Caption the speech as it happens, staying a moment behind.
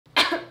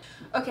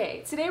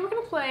Okay, today we're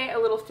gonna play a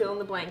little fill in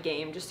the blank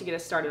game just to get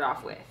us started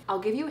off with. I'll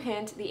give you a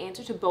hint, the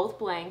answer to both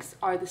blanks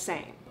are the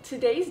same.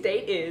 Today's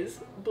date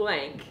is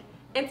blank,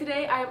 and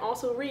today I am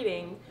also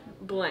reading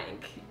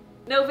blank.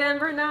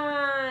 November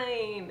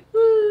 9!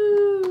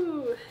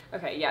 Woo!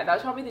 Okay, yeah, that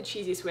was probably the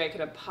cheesiest way I could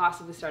have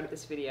possibly started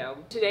this video.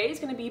 Today is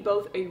going to be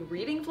both a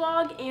reading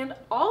vlog and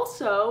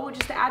also,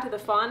 just to add to the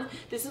fun,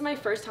 this is my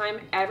first time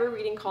ever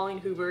reading Colleen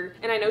Hoover,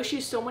 and I know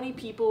she's so many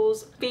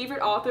people's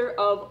favorite author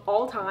of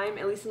all time,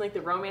 at least in like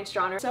the romance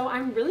genre. So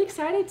I'm really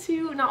excited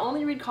to not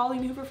only read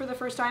Colleen Hoover for the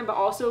first time, but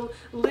also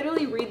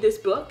literally read this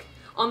book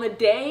on the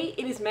day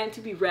it is meant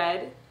to be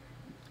read,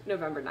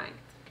 November 9th.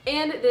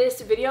 And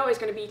this video is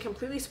going to be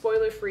completely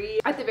spoiler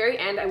free. At the very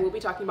end, I will be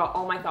talking about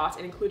all my thoughts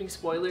and including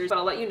spoilers, but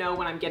I'll let you know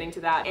when I'm getting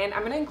to that. And I'm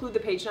going to include the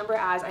page number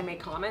as I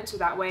make comments, so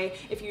that way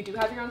if you do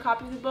have your own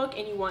copy of the book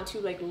and you want to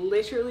like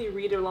literally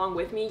read it along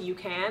with me, you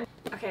can.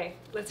 Okay,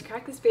 let's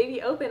crack this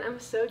baby open. I'm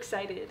so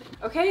excited.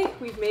 Okay,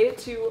 we've made it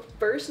to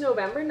first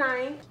November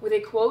 9th with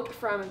a quote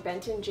from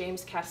Benton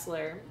James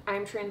Kessler. I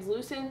am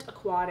translucent,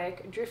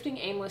 aquatic, drifting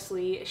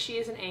aimlessly. She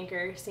is an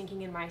anchor,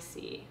 sinking in my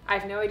sea. I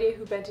have no idea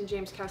who Benton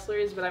James Kessler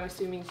is, but I'm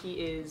assuming he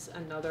is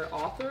another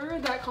author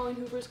that Colleen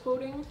Hoover is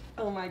quoting.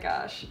 Oh my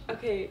gosh.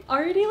 Okay,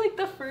 already like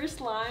the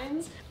first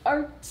lines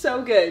are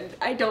so good.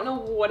 I don't know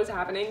what is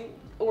happening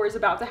or is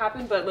about to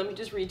happen, but let me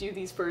just read you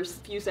these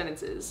first few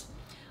sentences.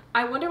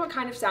 I wonder what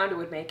kind of sound it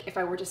would make if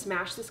I were to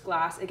smash this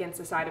glass against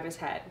the side of his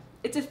head.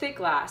 It's a thick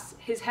glass.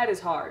 His head is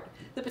hard.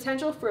 The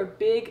potential for a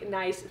big,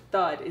 nice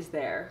thud is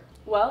there.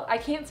 Well, I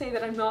can't say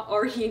that I'm not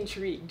already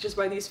intrigued just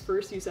by these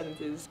first few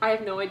sentences. I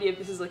have no idea if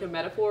this is like a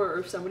metaphor or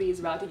if somebody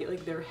is about to get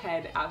like their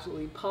head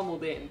absolutely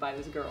pummeled in by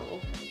this girl.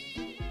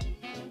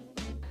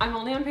 I'm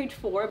only on page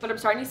 4, but I'm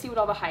starting to see what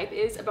all the hype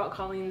is about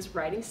Colleen's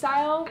writing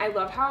style. I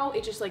love how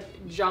it just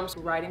like jumps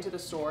right into the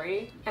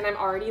story, and I'm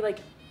already like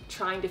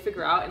trying to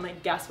figure out and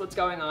like guess what's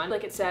going on.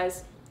 Like it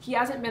says, he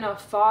hasn't been a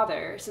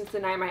father since the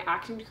night my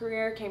acting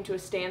career came to a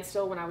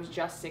standstill when I was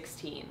just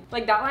 16.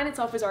 Like that line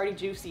itself is already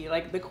juicy.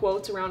 Like the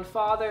quotes around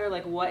father,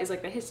 like what is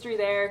like the history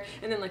there,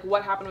 and then like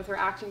what happened with her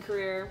acting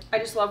career. I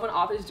just love when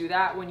authors do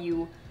that, when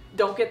you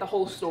don't get the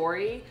whole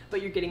story,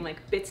 but you're getting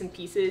like bits and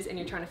pieces and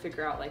you're trying to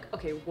figure out like,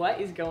 okay,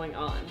 what is going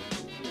on?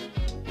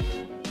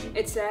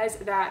 It says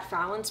that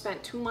Fallon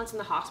spent 2 months in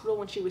the hospital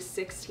when she was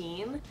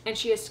 16, and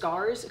she has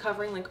scars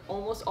covering like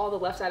almost all the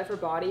left side of her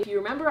body. If you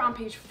remember on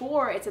page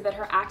 4, it said that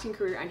her acting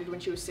career ended when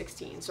she was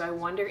 16. So I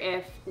wonder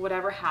if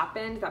whatever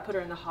happened that put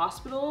her in the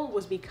hospital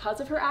was because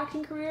of her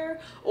acting career,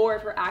 or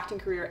if her acting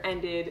career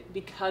ended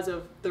because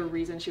of the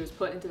reason she was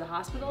put into the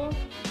hospital.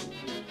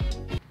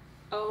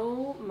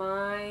 Oh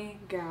my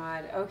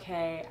god.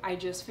 Okay, I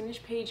just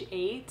finished page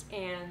 8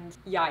 and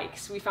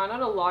yikes, we found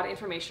out a lot of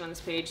information on this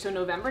page. So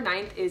November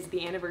 9th is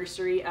the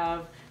anniversary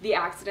of the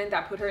accident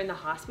that put her in the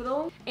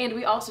hospital, and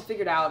we also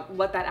figured out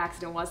what that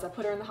accident was that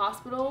put her in the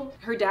hospital.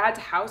 Her dad's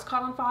house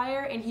caught on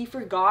fire and he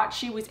forgot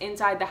she was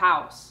inside the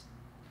house.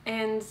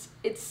 And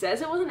it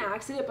says it was an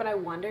accident, but I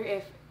wonder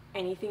if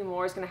anything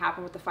more is going to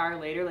happen with the fire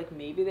later. Like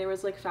maybe there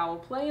was like foul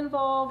play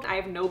involved. I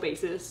have no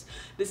basis.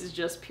 This is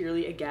just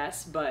purely a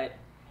guess, but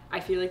I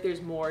feel like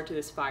there's more to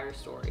this fire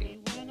story.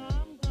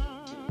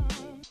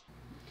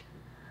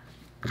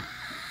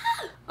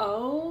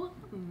 Oh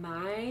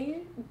my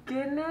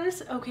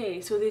goodness.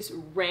 Okay, so this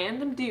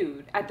random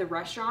dude at the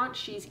restaurant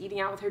she's eating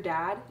out with her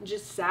dad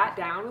just sat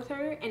down with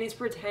her and is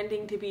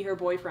pretending to be her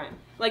boyfriend.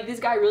 Like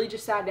this guy really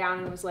just sat down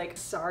and was like,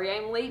 sorry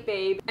I'm late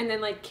babe, and then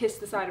like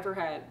kissed the side of her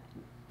head.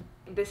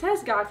 This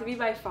has got to be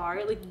by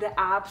far like the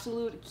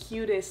absolute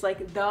cutest,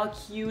 like the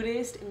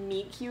cutest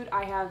meet cute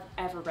I have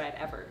ever read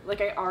ever. Like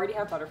I already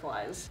have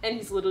butterflies, and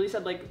he's literally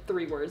said like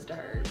 3 words to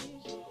her.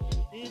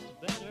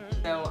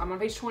 So I'm on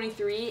page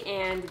 23,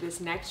 and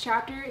this next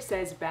chapter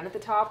says Ben at the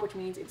top, which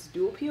means it's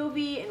dual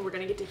POV, and we're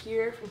gonna get to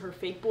hear from her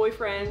fake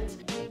boyfriend.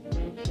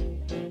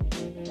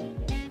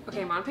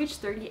 Okay, I'm on page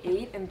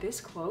 38, and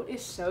this quote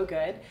is so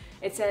good.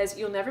 It says,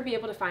 you'll never be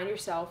able to find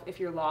yourself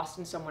if you're lost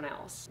in someone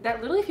else. That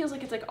literally feels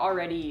like it's like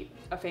already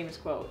a famous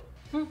quote.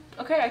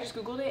 Okay, I just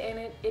googled it and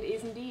it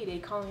is indeed a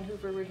Colleen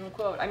Hoover original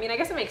quote. I mean, I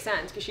guess it makes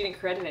sense because she didn't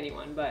credit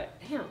anyone, but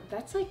damn,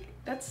 that's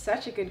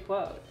such a good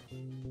quote.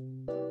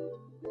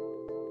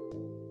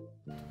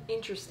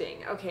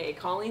 Interesting. Okay,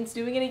 Colleen's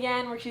doing it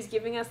again where she's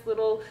giving us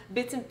little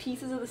bits and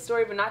pieces of the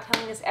story but not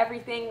telling us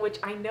everything, which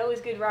I know is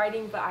good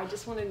writing, but I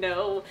just want to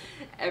know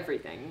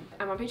everything.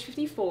 I'm on page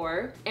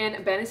 54,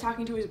 and Ben is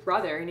talking to his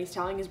brother and he's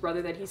telling his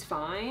brother that he's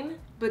fine,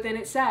 but then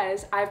it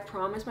says, I've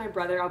promised my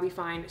brother I'll be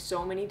fine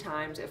so many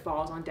times it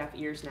falls on deaf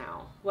ears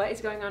now. What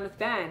is going on with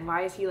Ben?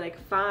 Why is he like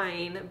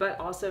fine but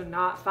also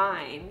not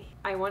fine?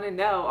 I want to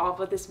know all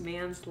about this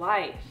man's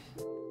life.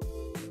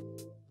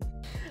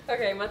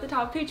 Okay, I'm at the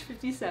top of page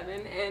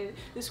 57, and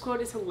this quote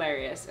is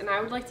hilarious, and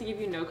I would like to give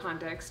you no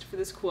context for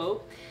this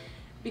quote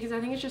because I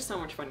think it's just so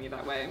much funnier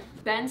that way.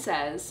 Ben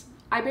says,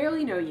 I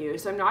barely know you,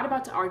 so I'm not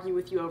about to argue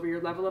with you over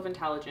your level of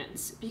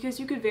intelligence,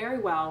 because you could very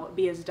well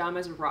be as dumb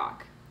as a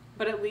rock.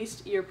 but at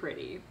least you're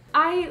pretty.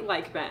 I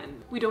like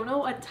Ben. We don't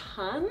know a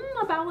ton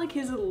about like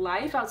his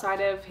life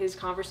outside of his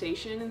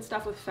conversation and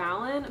stuff with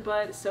Fallon,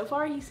 but so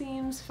far he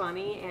seems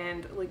funny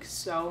and like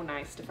so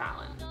nice to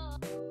Fallon.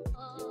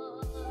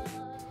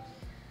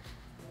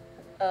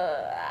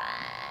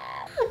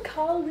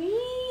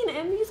 Colleen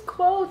and these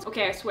quotes.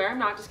 Okay, I swear I'm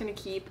not just gonna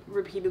keep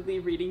repeatedly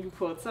reading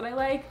quotes that I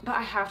like, but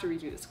I have to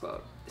read you this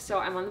quote. So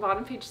I'm on the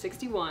bottom, page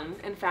 61,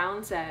 and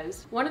Fallon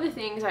says, "One of the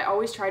things I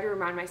always try to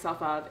remind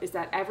myself of is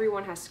that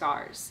everyone has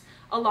scars.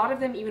 A lot of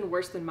them even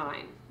worse than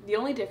mine. The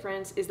only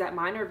difference is that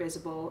mine are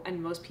visible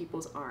and most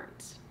people's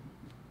aren't."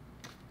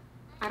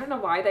 I don't know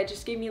why, that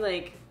just gave me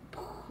like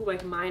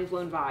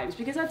mind-blown vibes,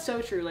 because that's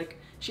so true. Like,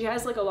 she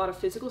has like a lot of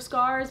physical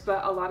scars,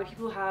 but a lot of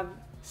people have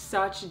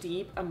such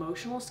deep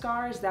emotional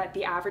scars that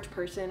the average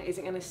person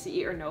isn't gonna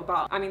see or know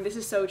about. I mean, this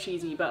is so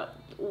cheesy, but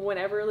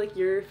whenever like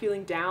you're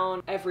feeling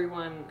down,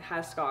 everyone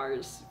has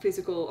scars,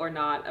 physical or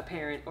not,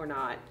 apparent or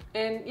not.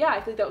 And yeah,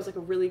 I think that was like a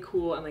really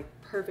cool and like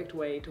perfect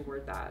way to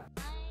word that.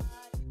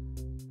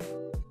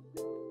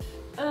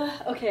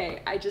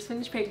 Okay, I just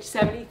finished page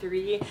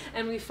 73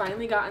 and we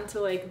finally got into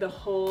like the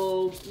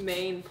whole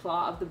main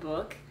plot of the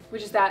book,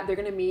 which is that they're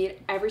gonna meet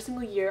every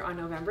single year on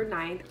November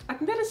 9th. I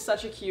think that is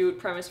such a cute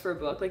premise for a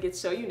book. Like, it's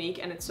so unique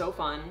and it's so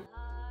fun.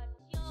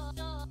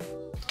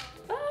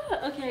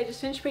 Okay, I just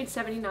finished page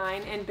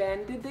 79 and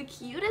Ben did the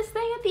cutest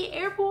thing at the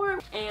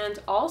airport. And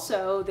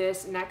also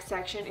this next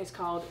section is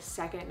called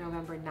Second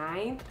November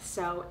 9th.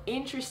 So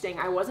interesting.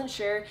 I wasn't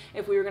sure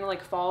if we were gonna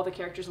like follow the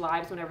characters'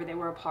 lives whenever they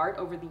were apart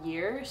over the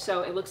year.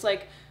 So it looks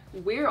like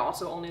we're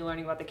also only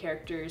learning about the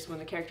characters when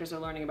the characters are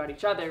learning about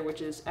each other,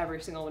 which is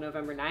every single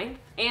November 9th.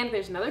 And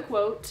there's another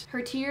quote.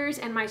 "Her tears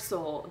and my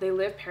soul, they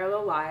live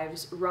parallel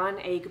lives, run,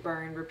 ache,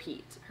 burn,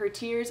 repeat. Her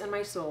tears and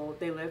my soul,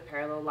 they live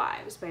parallel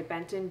lives," by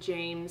Benton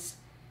James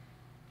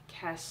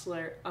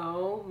Kessler.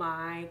 Oh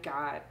my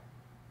god.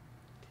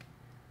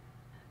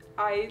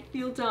 I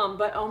feel dumb,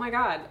 but oh my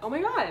god. Oh my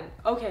god.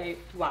 Okay,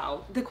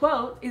 wow. The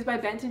quote is by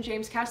Benton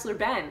James Kessler,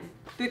 Ben.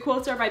 The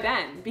quotes are by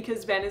Ben,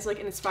 because Ben is like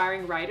an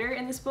inspiring writer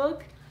in this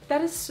book.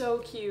 That is so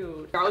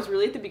cute. I was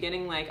really at the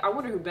beginning like, I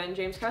wonder who Ben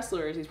James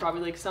Kessler is. He's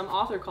probably like some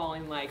author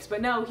Colleen likes,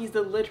 but no, he's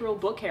the literal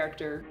book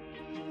character.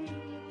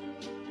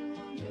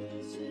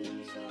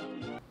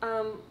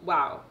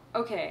 Wow.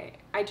 Okay,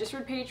 I just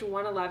read page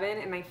 111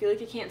 and I feel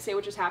like I can't say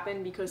what just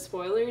happened because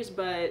spoilers,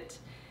 but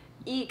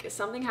eek,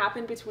 something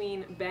happened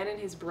between Ben and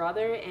his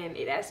brother and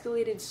it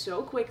escalated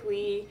so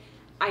quickly.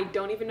 I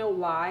don't even know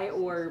why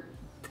or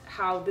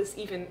how this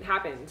even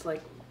happened.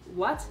 Like,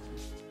 what?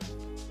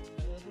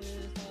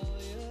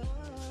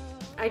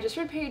 I just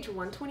read page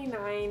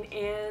 129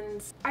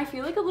 and I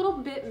feel like a little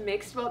bit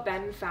mixed about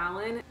Ben and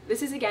Fallon.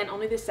 This is again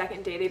only the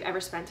second day they've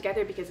ever spent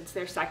together because it's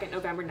their second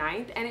November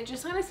 9th and it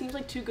just kind of seems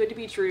like too good to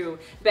be true.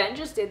 Ben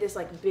just did this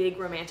like big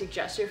romantic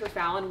gesture for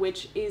Fallon,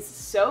 which is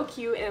so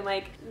cute, and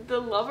like the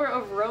lover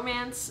of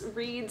romance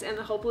reads and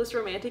the hopeless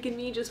romantic in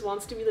me just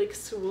wants to be like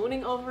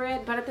swooning over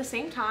it. But at the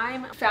same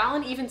time,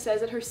 Fallon even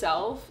says it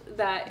herself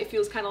that it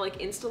feels kind of like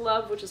insta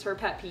love, which is her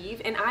pet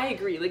peeve, and I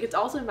agree. Like, it's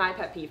also my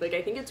pet peeve. Like,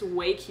 I think it's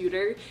way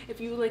cuter if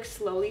you like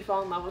slowly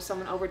fall in love with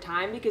someone over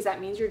time, because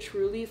that means you're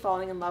truly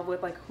falling in love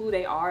with like who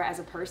they are as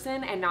a person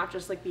and not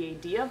just like the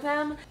idea of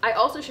them. I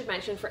also should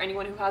mention, for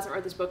anyone who hasn't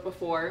read this book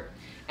before,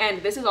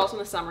 and this is also in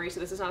the summary, so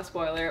this is not a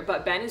spoiler,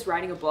 but Ben is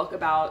writing a book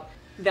about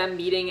them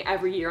meeting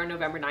every year on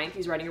November 9th.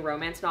 He's writing a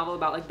romance novel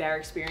about like their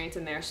experience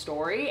and their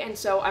story, and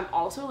so I'm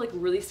also like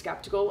really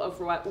skeptical of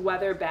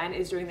whether Ben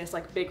is doing this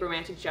like big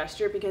romantic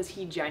gesture because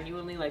he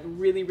genuinely like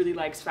really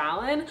likes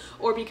Fallon,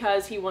 or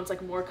because he wants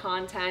like more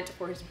content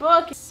for his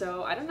book.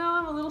 So I don't know,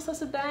 I'm a little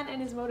sus of Ben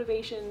and his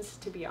motivations,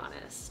 to be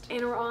honest.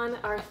 And we're on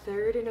our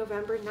third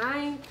November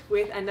 9th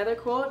with another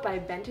quote by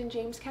Benton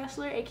James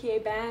Kessler, aka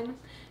Ben.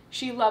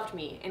 "She loved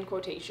me," in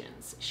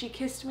quotations. "She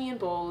kissed me in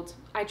bold.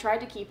 I tried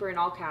to keep her in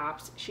all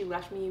caps. She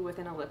left me with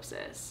an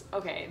ellipsis."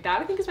 Okay,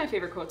 that I think is my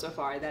favorite quote so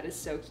far. That is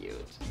so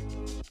cute.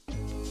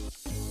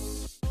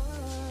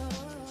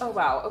 Oh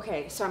wow,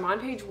 okay, so I'm on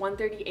page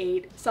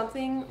 138.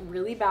 Something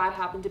really bad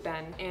happened to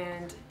Ben,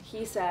 and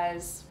he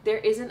says, "There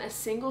isn't a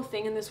single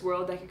thing in this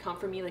world that could come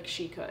for me like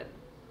she could."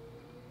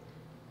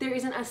 There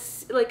isn't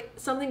like,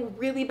 something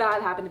really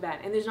bad happened to Ben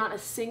and there's not a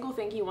single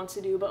thing he wants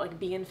to do but like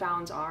be in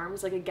Fallon's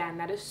arms. Like, again,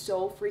 that is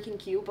so freaking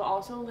cute, but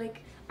also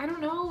like, I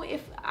don't know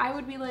if I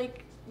would be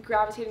like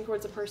gravitating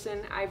towards a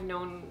person I've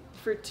known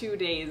for 2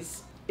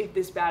 days if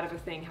this bad of a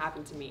thing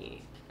happened to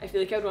me. I feel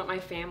like I would want my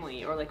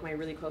family or like my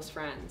really close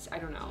friends. I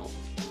don't know.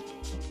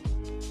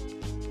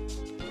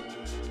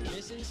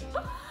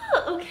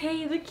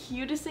 Okay, the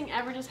cutest thing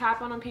ever just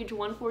happened on page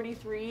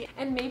 143,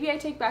 and maybe I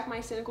take back my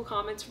cynical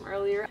comments from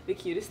earlier. The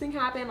cutest thing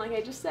happened, like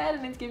I just said,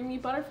 and it's giving me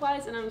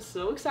butterflies and I'm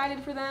so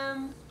excited for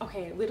them.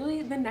 Okay,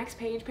 literally the next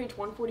page, page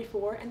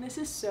 144, and this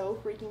is so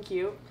freaking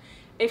cute.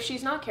 "If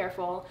she's not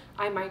careful,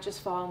 I might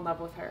just fall in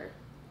love with her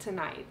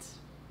tonight."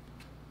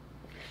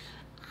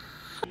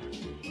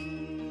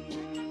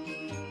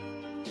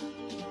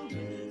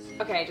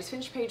 Okay, I just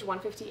finished page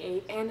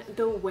 158, and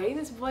the way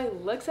this boy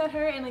looks at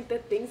her and like the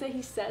things that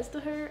he says to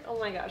her, oh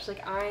my gosh,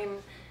 like I'm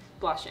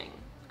blushing.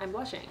 I'm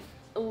blushing.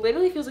 It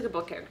literally feels like a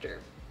book character.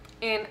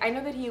 And I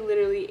know that he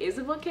literally is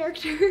a book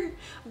character,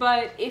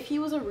 but if he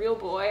was a real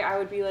boy, I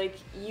would be like,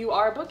 you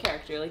are a book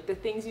character. Like the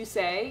things you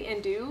say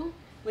and do,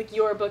 like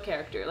you're a book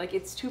character. Like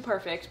it's too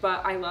perfect,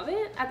 but I love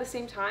it at the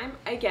same time.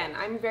 Again,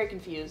 I'm very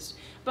confused,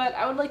 but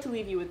I would like to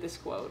leave you with this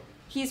quote.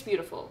 He's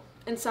beautiful.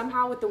 And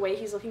somehow with the way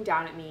he's looking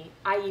down at me,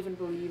 I even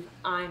believe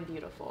I'm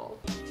beautiful.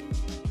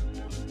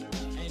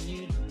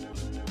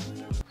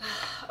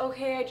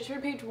 Okay, I just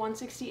read page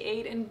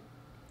 168 and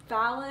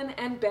Fallon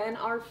and Ben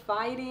are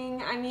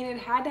fighting. I mean, it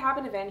had to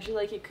happen eventually,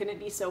 like it couldn't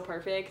be so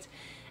perfect.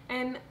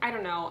 And I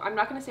don't know, I'm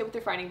not gonna say what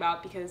they're fighting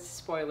about because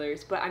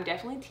spoilers, but I'm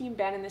definitely team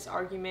Ben in this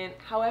argument.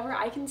 However,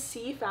 I can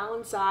see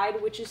Fallon's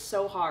side, which is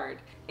so hard.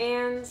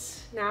 And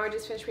now I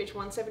just finished page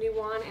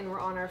 171 and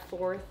we're on our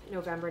 4th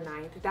November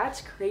 9th.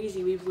 That's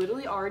crazy. We've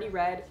literally already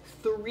read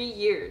 3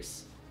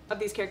 years of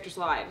these characters'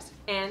 lives.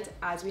 And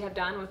as we have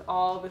done with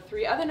all the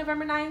 3 other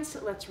November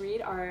 9ths, let's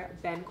read our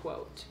Ben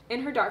quote.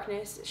 In her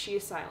darkness, she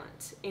is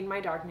silent. In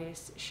my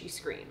darkness, she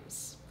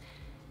screams.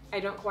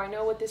 I don't quite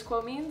know what this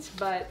quote means,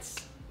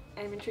 but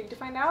I'm intrigued to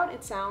find out.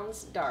 It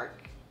sounds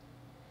dark.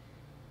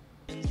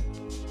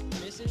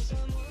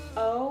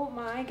 Oh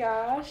my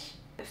gosh.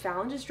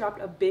 Fallon just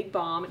dropped a big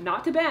bomb,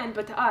 not to Ben,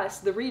 but to us,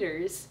 the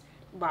readers.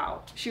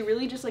 Wow. She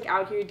really just like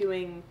out here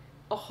doing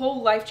a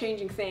whole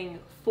life-changing thing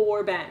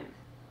for Ben.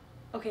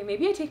 Okay,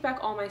 maybe I take back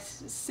all my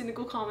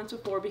cynical comments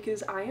before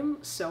because I am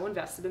so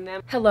invested in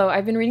them. Hello,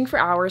 I've been reading for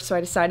hours, so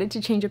I decided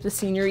to change up the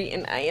scenery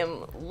and I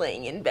am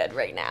laying in bed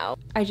right now.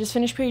 I just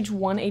finished page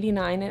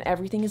 189 and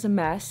everything is a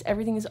mess.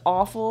 Everything is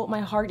awful.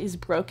 My heart is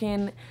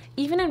broken.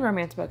 Even in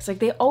romance books, like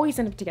they always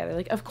end up together.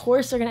 Like of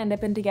course they're gonna end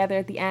up together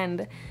at the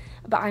end,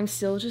 but I'm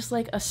still just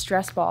like a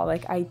stress ball.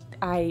 Like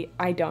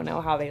I don't know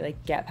how they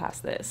like get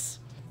past this.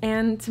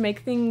 And to make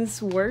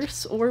things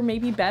worse or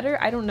maybe better,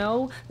 I don't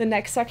know, the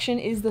next section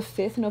is the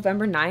 5th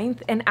November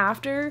 9th. And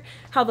after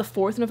how the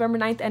 4th November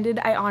 9th ended,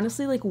 I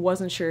honestly like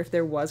wasn't sure if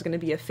there was going to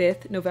be a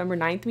 5th November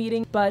 9th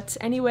meeting. But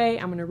anyway,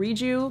 I'm going to read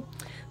you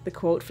the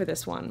quote for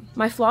this one.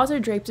 My flaws are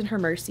draped in her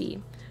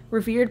mercy,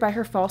 revered by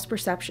her false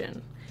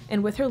perception.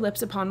 And with her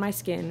lips upon my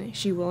skin,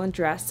 she will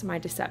undress my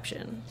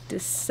deception.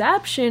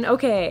 Deception?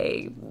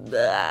 Okay.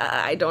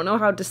 I don't know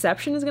how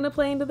deception is going to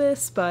play into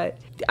this, but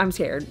I'm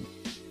scared.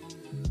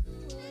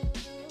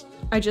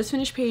 I just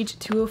finished page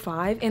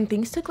 205 and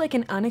things took like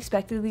an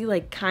unexpectedly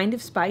like kind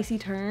of spicy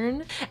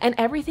turn and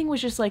everything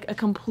was just like a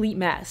complete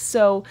mess.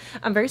 So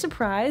I'm very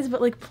surprised, but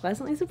like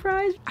pleasantly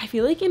surprised. I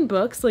feel like in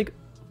books, like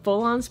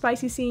full on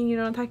spicy scene, you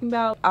know what I'm talking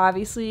about?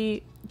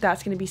 Obviously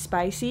that's gonna be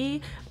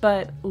spicy,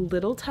 but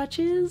little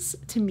touches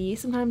to me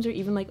sometimes are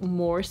even like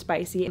more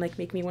spicy and like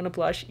make me want to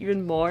blush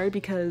even more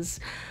because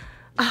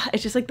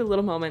it's just like the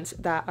little moments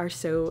that are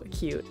so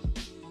cute.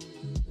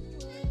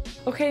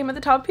 Okay, I'm at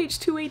the top of page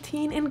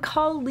 218 and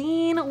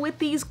Colleen with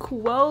these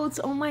quotes.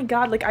 Oh my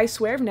god, like I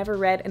swear I've never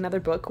read another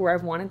book where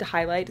I've wanted to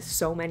highlight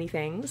so many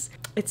things.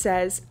 It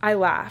says, I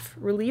laugh,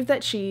 relieved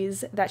that she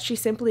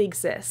simply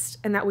exists,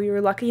 and that we were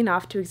lucky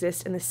enough to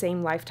exist in the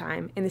same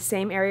lifetime, in the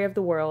same area of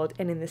the world,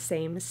 and in the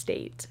same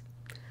state.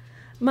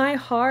 My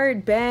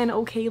heart, Ben,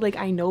 okay, like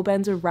I know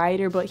Ben's a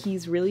writer, but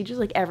he's really just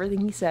like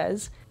everything he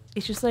says.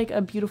 It's just like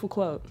a beautiful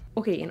quote.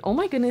 Okay, and oh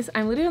my goodness,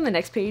 I'm literally on the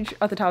next page,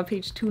 at the top of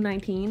page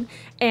 219,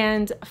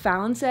 and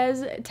Fallon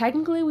says,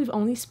 technically we've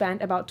only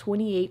spent about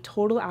 28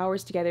 total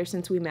hours together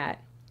since we met.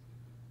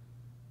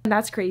 And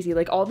that's crazy,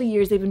 like all the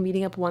years they've been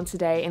meeting up once a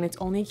day and it's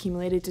only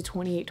accumulated to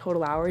 28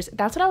 total hours.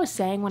 That's what I was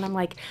saying when I'm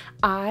like,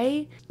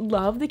 I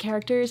love the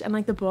characters and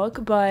like the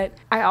book, but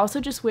I also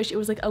just wish it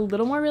was like a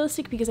little more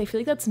realistic because I feel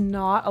like that's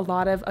not a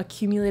lot of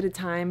accumulated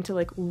time to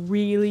like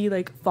really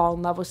like fall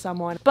in love with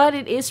someone. But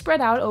it is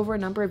spread out over a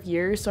number of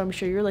years, so I'm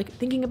sure you're like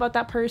thinking about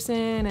that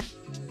person.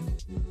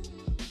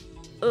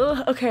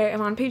 Ugh, okay,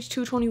 I'm on page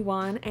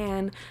 221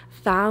 and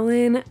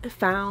Fallon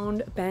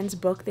found Ben's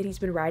book that he's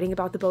been writing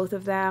about the both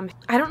of them.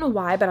 I don't know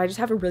why, but I just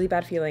have a really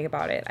bad feeling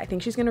about it. I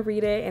think she's gonna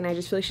read it and I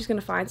just feel like she's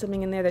gonna find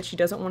something in there that she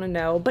doesn't want to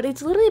know, but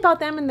it's literally about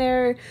them and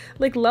their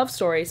like love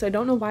story, so I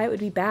don't know why it would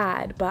be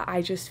bad, but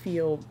I just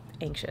feel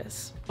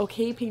anxious.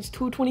 Okay, page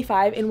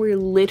 225 and we're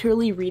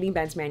literally reading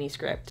Ben's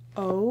manuscript.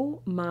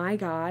 Oh my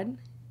god.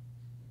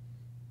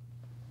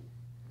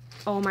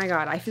 Oh my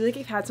god, I feel like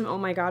I've had some oh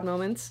my god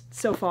moments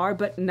so far,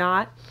 but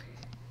not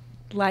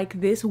like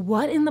this.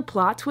 What in the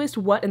plot twist?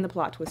 What in the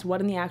plot twist?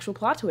 What in the actual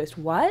plot twist?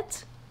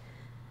 What?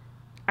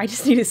 I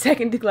just need a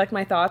second to collect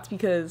my thoughts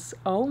because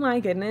oh my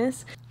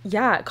goodness.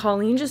 Yeah,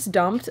 Colleen just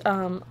dumped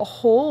a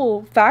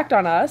whole fact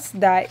on us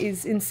that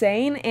is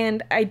insane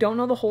and I don't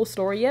know the whole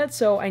story yet,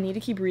 so I need to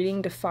keep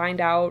reading to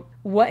find out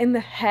what in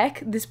the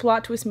heck this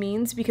plot twist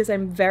means because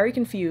I'm very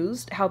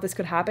confused how this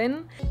could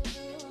happen.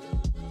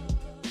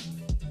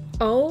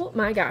 Oh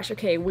my gosh,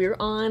 okay, we're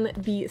on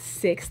the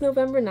 6th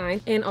November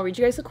 9th, and I'll read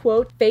you guys a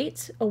quote.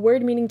 Fate, a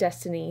word meaning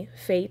destiny.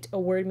 Fate, a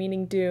word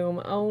meaning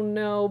doom. Oh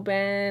no,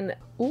 Ben.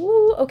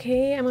 Ooh,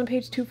 okay, I'm on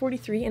page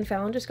 243, and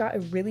Fallon just got a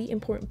really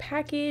important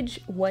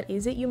package. What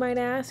is it, you might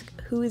ask?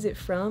 Who is it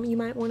from, you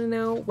might want to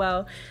know?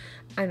 Well,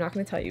 I'm not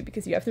going to tell you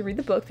because you have to read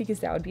the book, because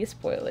that would be a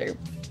spoiler.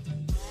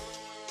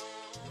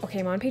 Okay,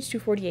 I'm on page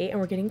 248 and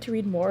we're getting to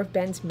read more of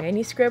Ben's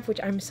manuscript, which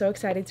I'm so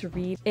excited to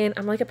read. And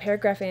I'm like a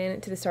paragraph in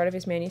to the start of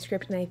his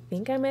manuscript, and I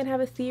think I might have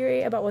a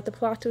theory about what the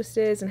plot twist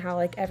is and how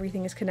like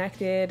everything is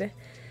connected,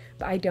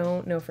 but I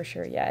don't know for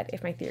sure yet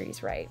if my theory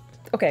is right.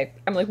 Okay,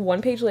 I'm like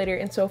one page later,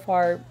 and so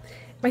far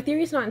my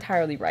theory is not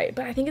entirely right,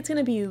 but I think it's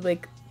gonna be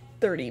like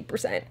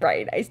 30%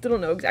 right. I still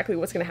don't know exactly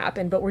what's gonna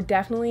happen, but we're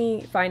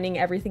definitely finding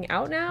everything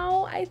out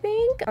now, I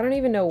think. I don't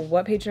even know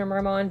what page number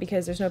I'm on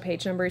because there's no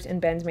page numbers in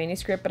Ben's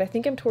manuscript, but I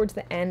think I'm towards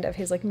the end of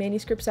his like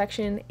manuscript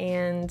section,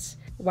 and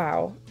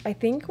wow, I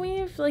think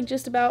we've like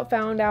just about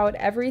found out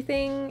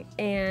everything,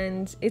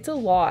 and it's a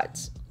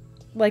lot.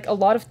 Like a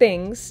lot of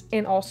things,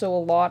 and also a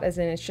lot as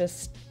in it's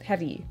just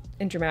heavy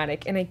and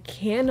dramatic, and I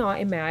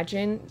cannot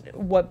imagine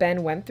what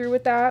Ben went through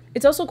with that.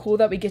 It's also cool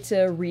that we get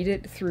to read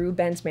it through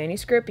Ben's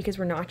manuscript, because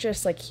we're not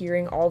just like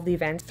hearing all of the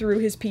events through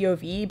his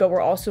POV, but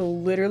we're also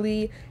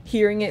literally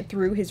hearing it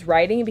through his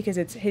writing, because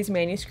it's his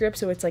manuscript,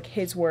 so it's like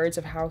his words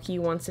of how he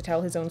wants to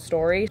tell his own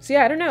story. So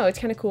yeah, I don't know, it's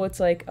kind of cool. It's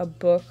like a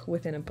book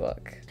within a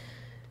book.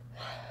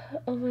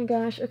 Oh my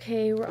gosh,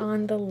 okay, we're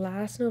on the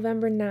last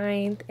November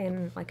 9th,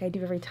 and like I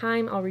do every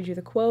time, I'll read you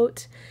the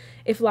quote.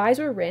 If lies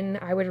were written,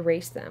 I would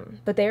erase them,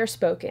 but they are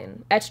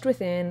spoken, etched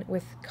within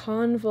with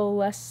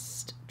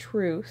convalesced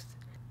truth.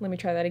 Let me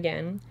try that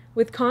again.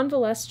 With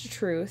convalesced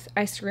truth,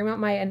 I scream out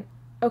my,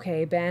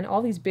 okay, Ben,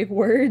 all these big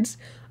words.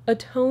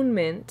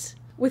 Atonement.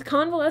 With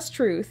convalesced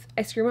truth,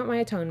 I scream out my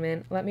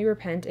atonement. Let me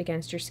repent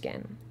against your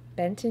skin.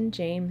 Benton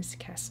James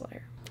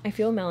Kessler. I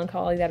feel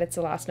melancholy that it's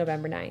the last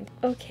November 9th.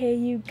 Okay,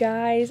 you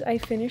guys, I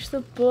finished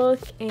the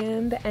book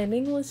and the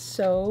ending was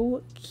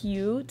so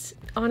cute.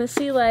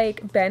 Honestly,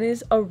 like, Ben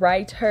is a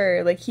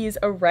writer, like, he's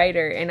a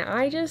writer, and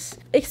I just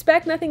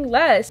expect nothing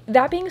less.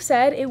 That being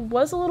said, it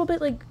was a little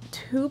bit, like,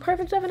 too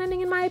perfect of an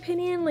ending in my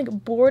opinion, like,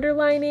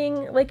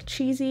 borderlining, like,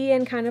 cheesy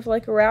and kind of,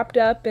 like, wrapped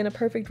up in a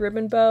perfect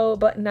ribbon bow,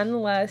 but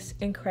nonetheless,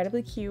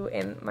 incredibly cute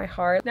in my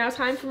heart. Now it's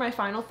time for my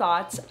final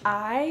thoughts.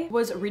 I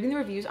was reading the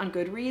reviews on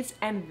Goodreads,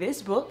 and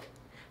this book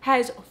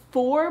has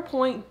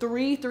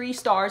 4.33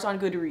 stars on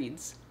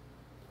Goodreads.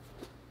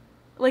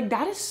 Like,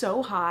 that is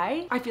so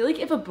high. I feel like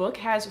if a book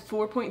has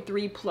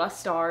 4.3 plus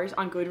stars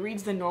on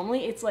Goodreads, then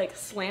normally it's like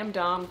slam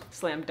dunk,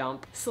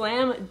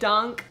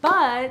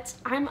 but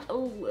I'm a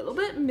little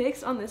bit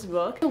mixed on this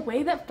book. The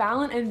way that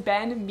Fallon and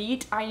Ben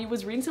meet, I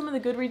was reading some of the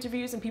Goodreads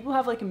reviews, and people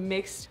have like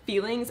mixed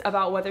feelings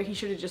about whether he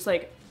should have just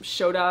like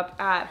showed up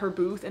at her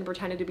booth and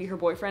pretended to be her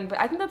boyfriend, but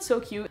I think that's so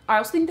cute. I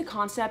also think the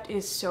concept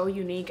is so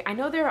unique. I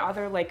know there are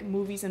other like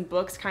movies and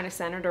books kind of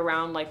centered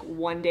around like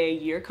one day a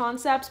year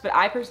concepts, but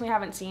I personally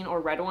haven't seen or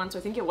read one, so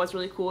I think it was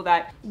really cool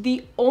that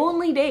the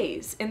only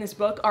days in this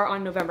book are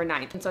on November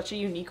 9th, in such a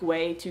unique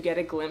way to get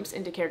a glimpse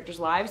into characters'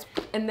 lives.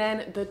 And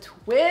then the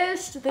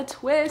twist,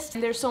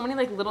 and there's so many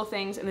like little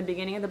things in the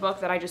beginning of the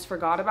book that I just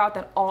forgot about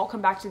that all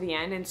come back to the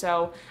end, and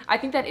so I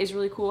think that is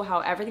really cool how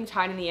everything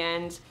tied in the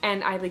end,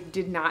 and I like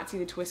did not see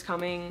the twist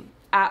coming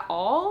at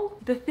all.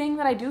 The thing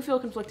that I do feel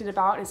conflicted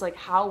about is like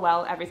how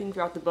well everything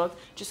throughout the book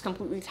just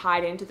completely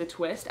tied into the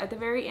twist at the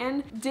very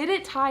end. Did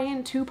it tie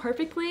in too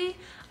perfectly?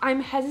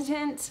 I'm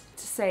hesitant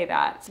to say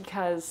that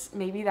because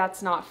maybe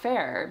that's not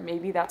fair.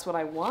 Maybe that's what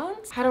I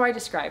want. How do I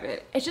describe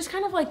it? It's just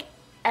kind of like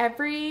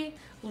every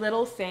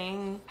little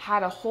thing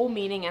had a whole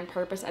meaning and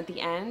purpose at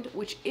the end,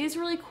 which is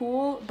really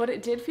cool, but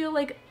it did feel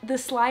like the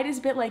slide is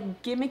a bit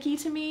like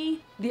gimmicky to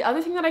me. The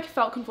other thing that I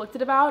felt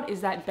conflicted about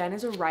is that Ben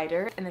is a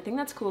writer, and the thing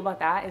that's cool about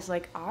that is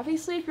like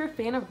obviously if you're a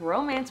fan of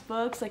romance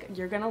books, like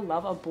you're gonna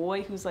love a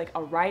boy who's like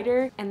a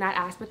writer, and that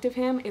aspect of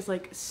him is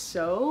like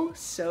so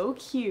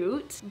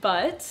cute.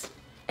 But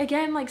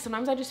again, like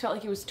sometimes I just felt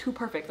like it was too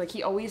perfect. Like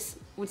he always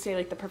would say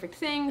like the perfect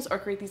things or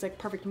create these like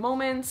perfect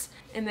moments.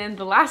 And then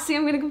the last thing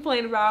I'm gonna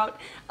complain about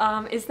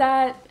is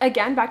that,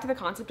 again, back to the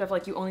concept of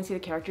like you only see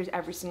the characters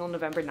every single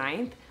November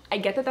 9th. I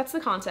get that that's the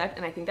concept,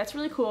 and I think that's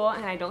really cool,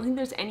 and I don't think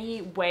there's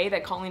any way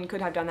that Colleen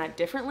could have done that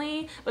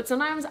differently, but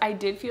sometimes I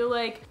did feel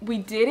like we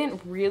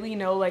didn't really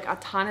know like a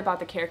ton about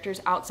the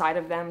characters outside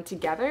of them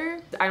together.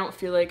 I don't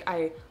feel like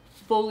I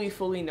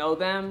fully know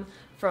them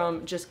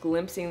from just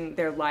glimpsing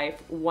their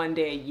life one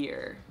day a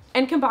year.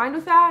 And combined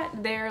with that,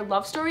 their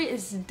love story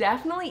is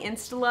definitely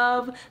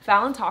insta-love.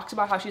 Fallon talks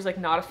about how she's like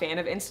not a fan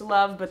of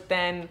insta-love, but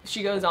then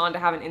she goes on to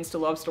have an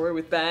insta-love story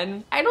with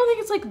Ben. I don't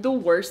think it's like the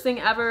worst thing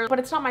ever, but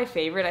it's not my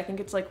favorite. I think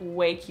it's like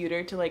way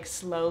cuter to like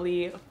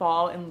slowly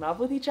fall in love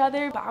with each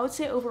other. But I would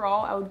say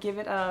overall, I would give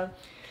it a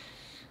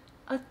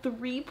a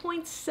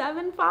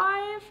 3.75.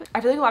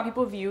 I feel like a lot of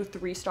people view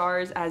 3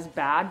 stars as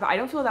bad, but I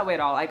don't feel that way at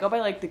all. I go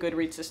by like the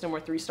Goodreads system where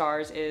 3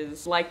 stars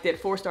is liked it,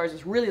 4 stars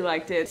is really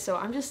liked it. So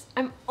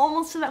I'm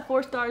almost to that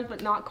 4 stars,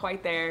 but not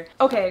quite there.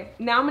 Okay,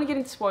 now I'm gonna get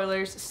into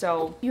spoilers.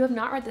 So if you have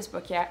not read this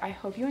book yet, I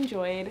hope you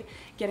enjoyed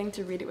getting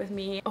to read it with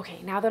me.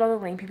 Okay, now that all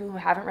the lame people who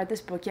haven't read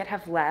this book yet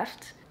have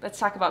left, let's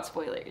talk about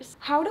spoilers.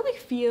 How do we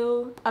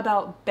feel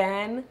about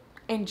Ben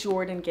and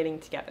Jordan getting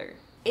together?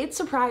 It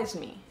surprised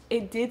me.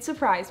 It did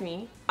surprise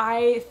me.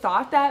 I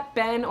thought that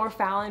Ben or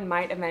Fallon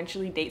might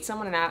eventually date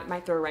someone and that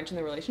might throw a wrench in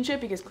the relationship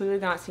because clearly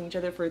they're not seeing each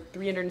other for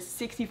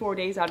 364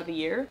 days out of the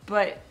year.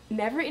 But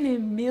never in a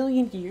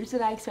million years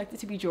did I expect it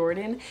to be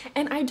Jordan.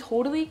 And I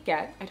totally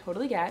get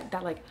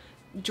that like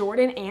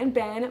Jordan and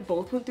Ben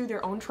both went through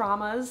their own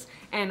traumas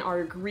and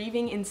are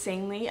grieving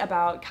insanely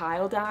about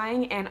Kyle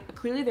dying, and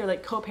clearly they're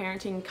like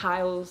co-parenting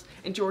Kyle's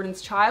and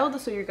Jordan's child,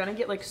 so you're gonna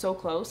get like so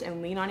close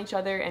and lean on each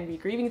other and be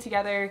grieving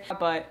together.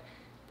 But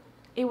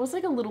it was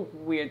like a little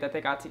weird that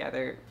they got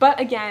together. But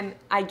again,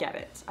 I get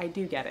it. I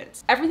do get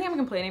it. Everything I'm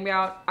complaining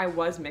about, I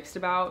was mixed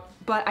about,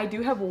 but I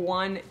do have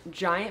one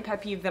giant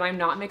pet peeve that I'm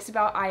not mixed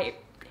about. I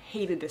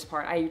hated this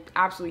part. I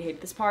absolutely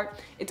hated this part.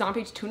 It's on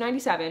page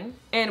 297,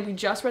 and we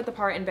just read the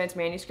part in Ben's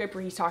manuscript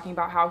where he's talking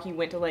about how he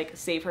went to like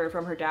save her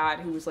from her dad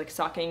who was like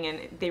sucking,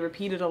 and they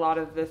repeated a lot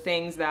of the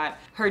things that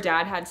her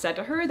dad had said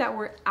to her that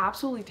were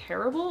absolutely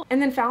terrible.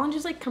 And then Fallon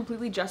just like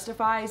completely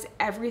justifies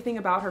everything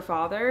about her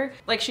father.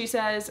 Like she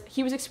says,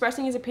 he was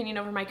expressing his opinion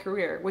over my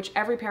career, which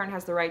every parent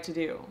has the right to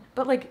do.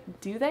 But like,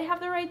 do they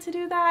have the right to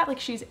do that? Like,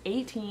 she's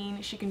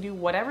 18, she can do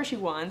whatever she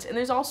wants. And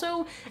there's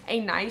also a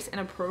nice and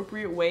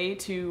appropriate way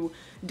to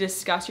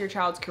discuss your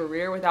child's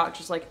career without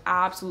just like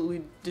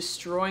absolutely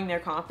destroying their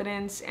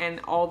confidence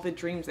and all the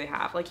dreams they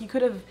have. Like, he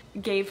could have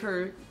gave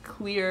her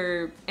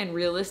clear and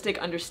realistic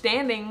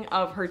understanding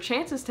of her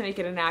chances to make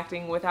it in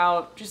acting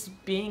without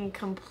just being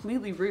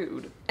completely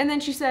rude. And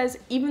then she says,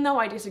 even though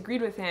I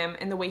disagreed with him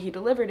and the way he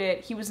delivered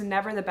it, he was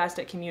never the best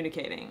at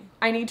communicating.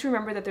 I need to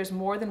remember that there's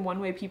more than one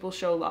way people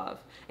show love.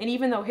 And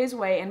even though his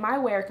way and my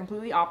way are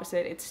completely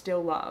opposite, it's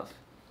still love.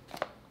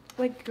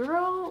 Like,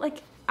 girl, like,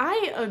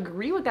 I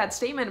agree with that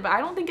statement, but I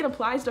don't think it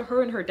applies to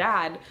her and her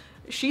dad.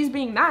 She's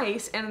being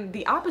nice, and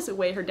the opposite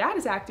way her dad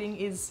is acting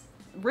is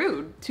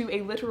rude to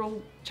a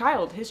literal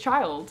child, his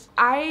child.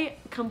 I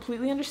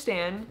completely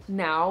understand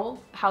now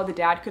how the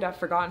dad could have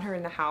forgotten her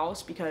in the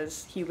house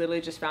because he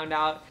literally just found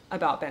out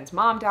about Ben's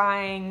mom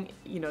dying.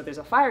 You know, there's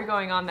a fire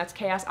going on, that's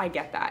chaos. I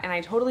get that. And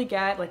I totally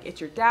get, like, it's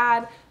your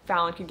dad.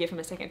 Fallon could give him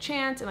a second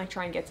chance and like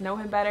try and get to know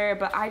him better,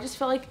 but I just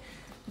felt like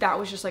that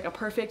was just like a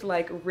perfect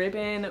like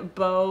ribbon,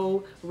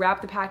 bow,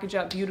 wrap the package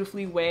up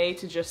beautifully way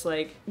to just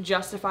like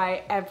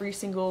justify every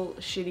single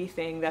shitty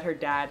thing that her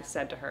dad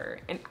said to her.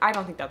 And I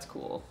don't think that's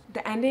cool.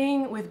 The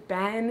ending with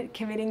Ben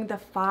committing the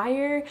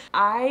fire,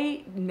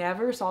 I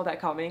never saw that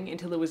coming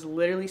until it was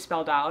literally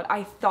spelled out.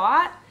 I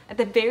thought at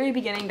the very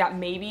beginning that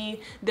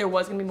maybe there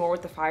was gonna be more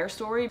with the fire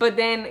story, but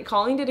then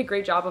Colleen did a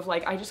great job of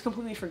like, I just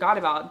completely forgot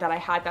about that I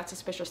had that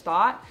suspicious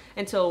thought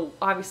until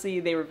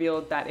obviously they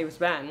revealed that it was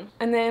Ben.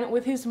 And then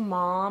with his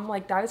mom,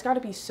 like, that has gotta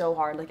be so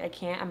hard. Like, I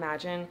can't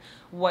imagine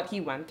what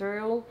he went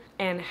through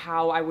and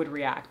how I would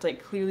react.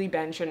 Like, clearly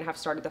Ben shouldn't have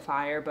started the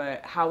fire,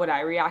 but how would I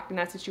react in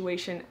that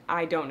situation?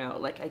 I don't know.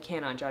 Like, I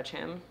cannot judge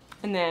him.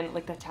 And then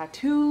like the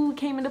tattoo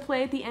came into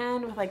play at the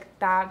end with like,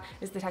 that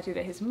is the tattoo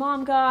that his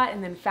mom got,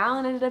 and then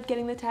Fallon ended up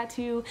getting the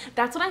tattoo.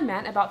 That's what I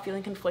meant about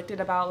feeling conflicted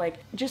about like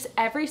just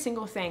every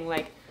single thing,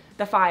 like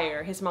the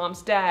fire, his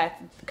mom's death,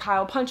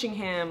 Kyle punching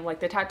him, like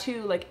the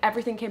tattoo, like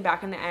everything came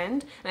back in the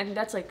end. And I think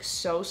that's like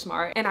so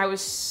smart. And I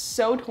was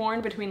so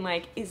torn between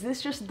like, is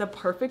this just the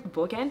perfect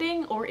book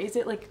ending or is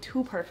it like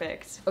too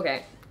perfect?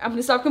 Okay, I'm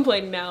gonna stop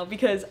complaining now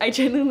because I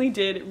genuinely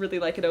did really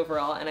like it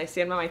overall, and I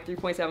stand by my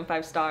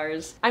 3.75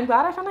 stars. I'm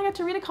glad I finally got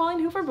to read a Colleen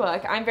Hoover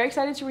book. I'm very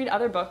excited to read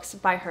other books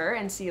by her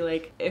and see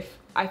like if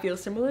I feel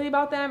similarly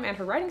about them and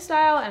her writing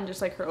style and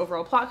just like her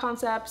overall plot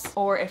concepts,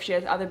 or if she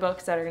has other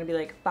books that are gonna be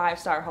like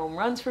 5-star home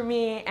runs for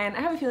me, and I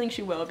have a feeling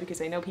she will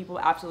because I know people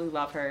absolutely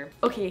love her.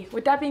 Okay,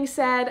 with that being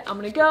said, I'm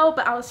gonna go,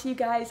 but I'll see you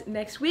guys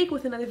next week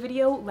with another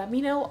video. Let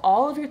me know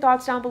all of your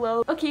thoughts down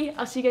below. Okay,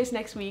 I'll see you guys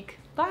next week.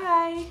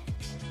 Bye!